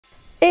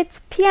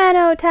It's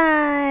piano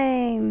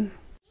time!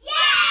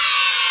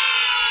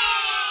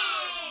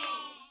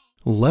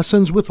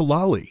 Lessons with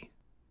Lolly.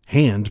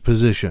 Hand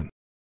position.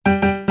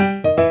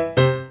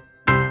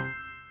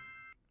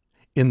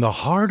 In the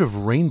heart of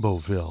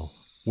Rainbowville,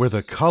 where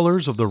the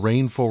colors of the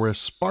rainforest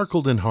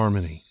sparkled in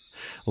harmony,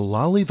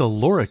 Lolly the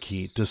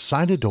Lorikeet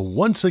decided to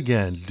once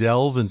again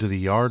delve into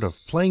the art of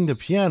playing the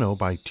piano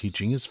by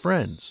teaching his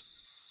friends.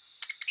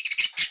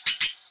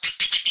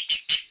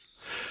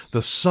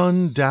 The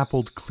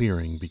sun-dappled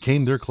clearing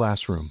became their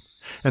classroom,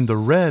 and the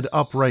red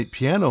upright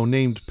piano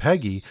named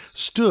Peggy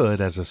stood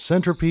as a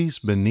centerpiece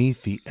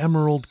beneath the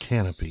emerald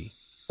canopy.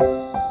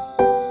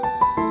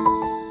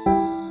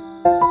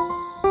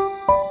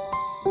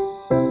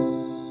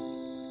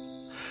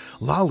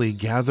 Lolly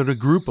gathered a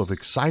group of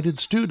excited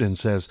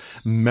students as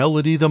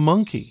Melody the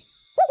monkey,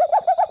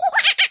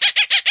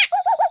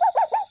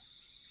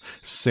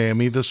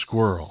 Sammy the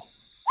squirrel,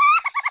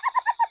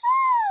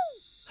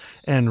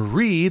 and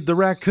Reed the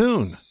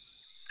raccoon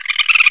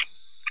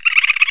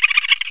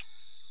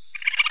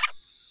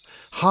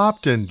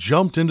hopped and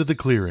jumped into the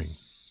clearing.